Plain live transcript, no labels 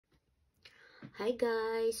Hi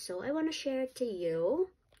guys, so I want to share to you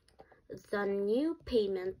the new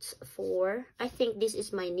payments for, I think this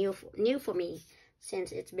is my new for me,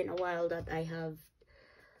 since it's been a while that I have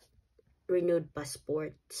renewed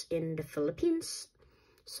passports in the Philippines.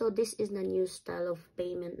 So this is the new style of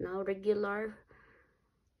payment now. Regular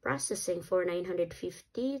processing for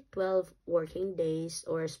 950, 12 working days,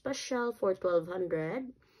 or special for 1200.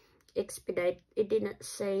 Expedite, it didn't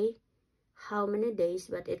say how many days,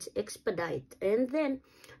 but it's expedite. And then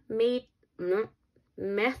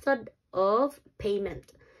method of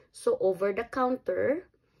payment, so over the counter,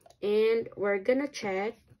 and we're gonna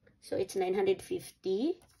check. So it's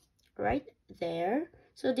 950 right there.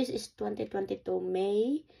 So this is 2022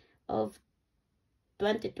 May of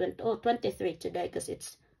 2020, 23 today, because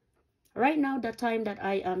it's right now the time that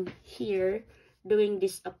I am here doing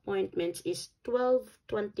these appointments is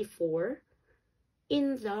 12:24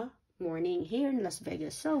 in the morning here in Las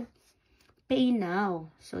Vegas. So pay now.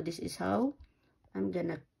 So this is how I'm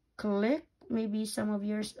gonna click. Maybe some of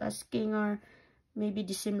yours asking, or maybe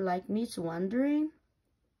they seem like me, it's wondering.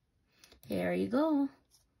 Here you go.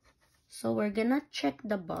 So we're gonna check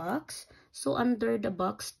the box. So under the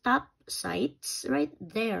box, top sites right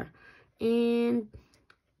there, and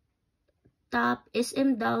top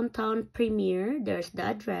SM Downtown Premier, there's the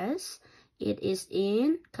address. It is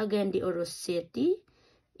in Cagayan de Oro City,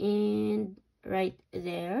 and right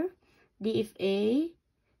there, DFA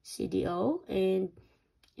CDO, and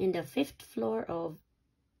in the 5th floor of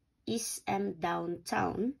SM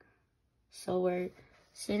Downtown. So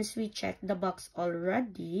since we checked the box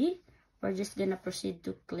already, we're just gonna proceed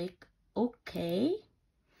to click OK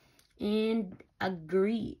and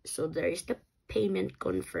agree. So there is the payment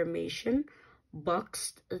confirmation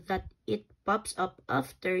box that it pops up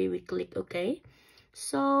after we click OK.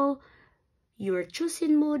 So your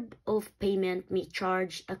chosen mode of payment may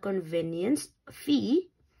charge a convenience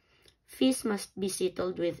fee. Fees must be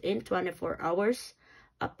settled within 24 hours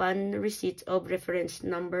upon receipt of reference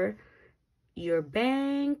number. Your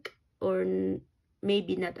bank or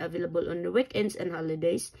maybe not available on the weekends and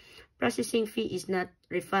holidays. Processing fee is not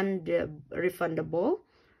refundable.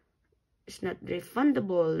 It's not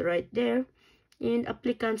refundable right there. And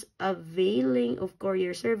applicants availing of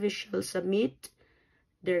courier service shall submit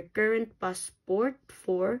their current passport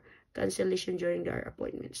for cancellation during their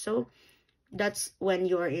appointment. So that's when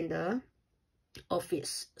you are in the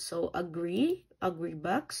office. So agree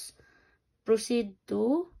box, proceed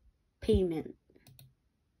to payment.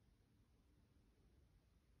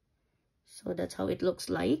 So that's how it looks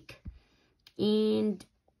like, and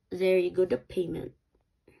there you go, the payment.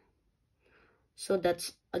 So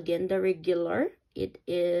that's again the regular. It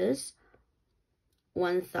is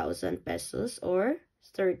 1,000 pesos or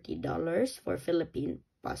 $30 for Philippine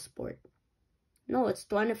passport. No, it's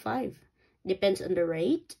 25. Depends on the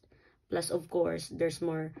rate. Plus, of course, there's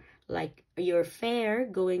more like your fare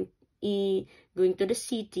going to the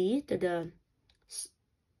city, to the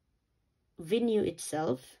venue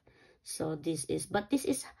itself. So this is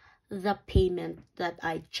the payment that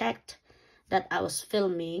I checked, that I was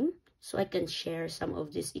filming, so I can share some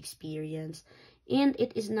of this experience. And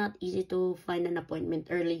it is not easy to find an appointment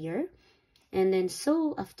earlier. And then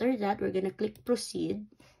so after that, we're gonna click proceed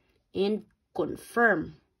and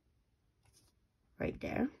confirm right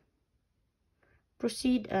there.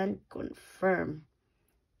 Proceed and confirm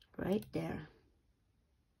right there.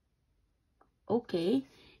 Okay,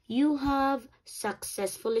 you have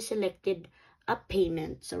successfully selected a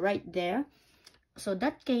payment. So right there, so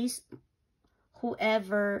that case,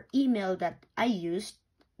 whoever email that I used,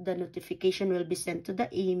 the notification will be sent to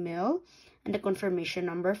the email and the confirmation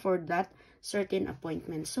number for that certain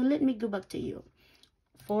appointment. So let me go back to you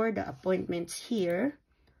for the appointments here.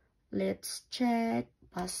 Let's check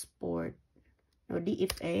passport. No,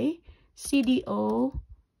 DFA, CDO,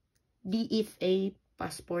 DFA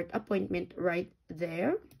passport appointment right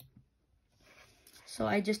there. So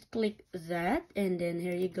I just click that, and then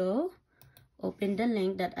here you go. Open the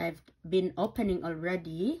link that I've been opening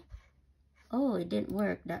already. Oh, it didn't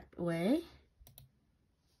work that way.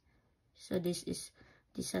 So this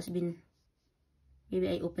has been, maybe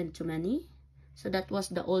I opened too many. So that was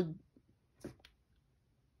the old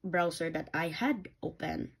browser that I had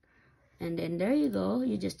open. And then there you go.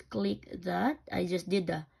 You just click that. I just did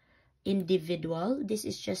the individual. This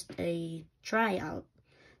is just a tryout.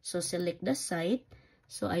 So select the site.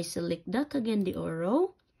 So I select the Cagayan de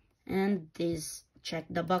Oro, and this, check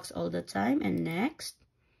the box all the time, and next.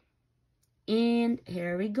 And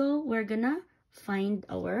here we go. We're gonna find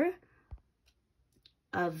our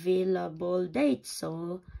available dates.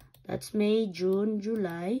 So that's May, June,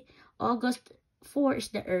 July, August 4 is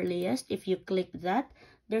the earliest. If you click that,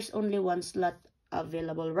 there's only one slot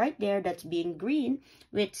available right there that's being green,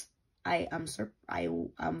 which I am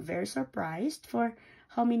very surprised for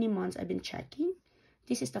how many months I've been checking.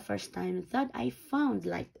 This is the first time that I found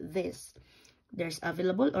like this. There's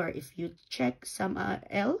available, or if you check some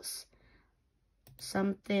else,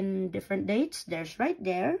 something different dates, there's right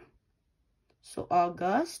there. So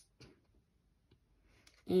August,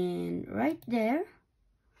 and right there,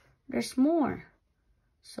 there's more.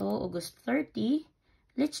 So August 30.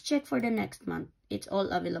 Let's check for the next month. It's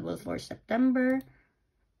all available for September,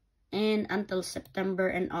 and until September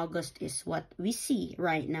and August is what we see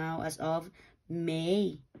right now as of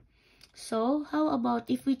May. So how about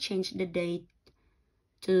if we change the date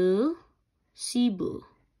to Cebu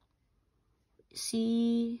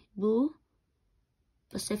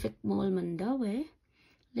Pacific Mall, Mandaue?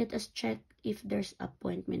 Let us check if there's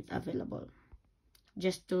appointment available,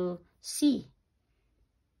 just to see.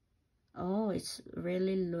 Oh, it's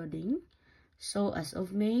really loading. So as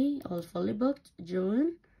of May, all fully booked.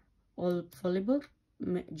 June, all fully booked.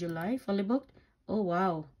 July, fully booked. Oh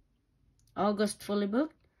wow. August, fully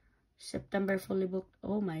booked. September, fully booked.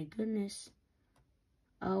 Oh my goodness.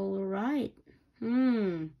 All right.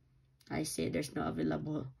 I see there's no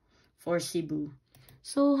available for Cebu.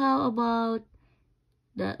 So how about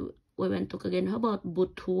that? We went to again. How about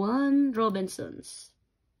Butuan Robinsons?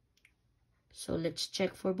 So let's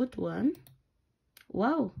check for Butuan.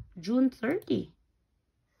 Wow, June 30.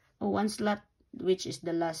 Oh, one slot, which is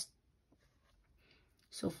the last.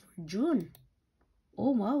 So for June.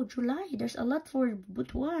 Oh wow, July. There's a lot for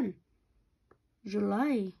Butuan.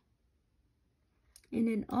 July. And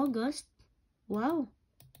then August. Wow.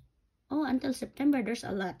 Oh, until September, there's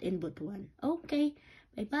a lot in Butuan. Okay.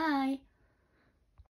 Bye-bye.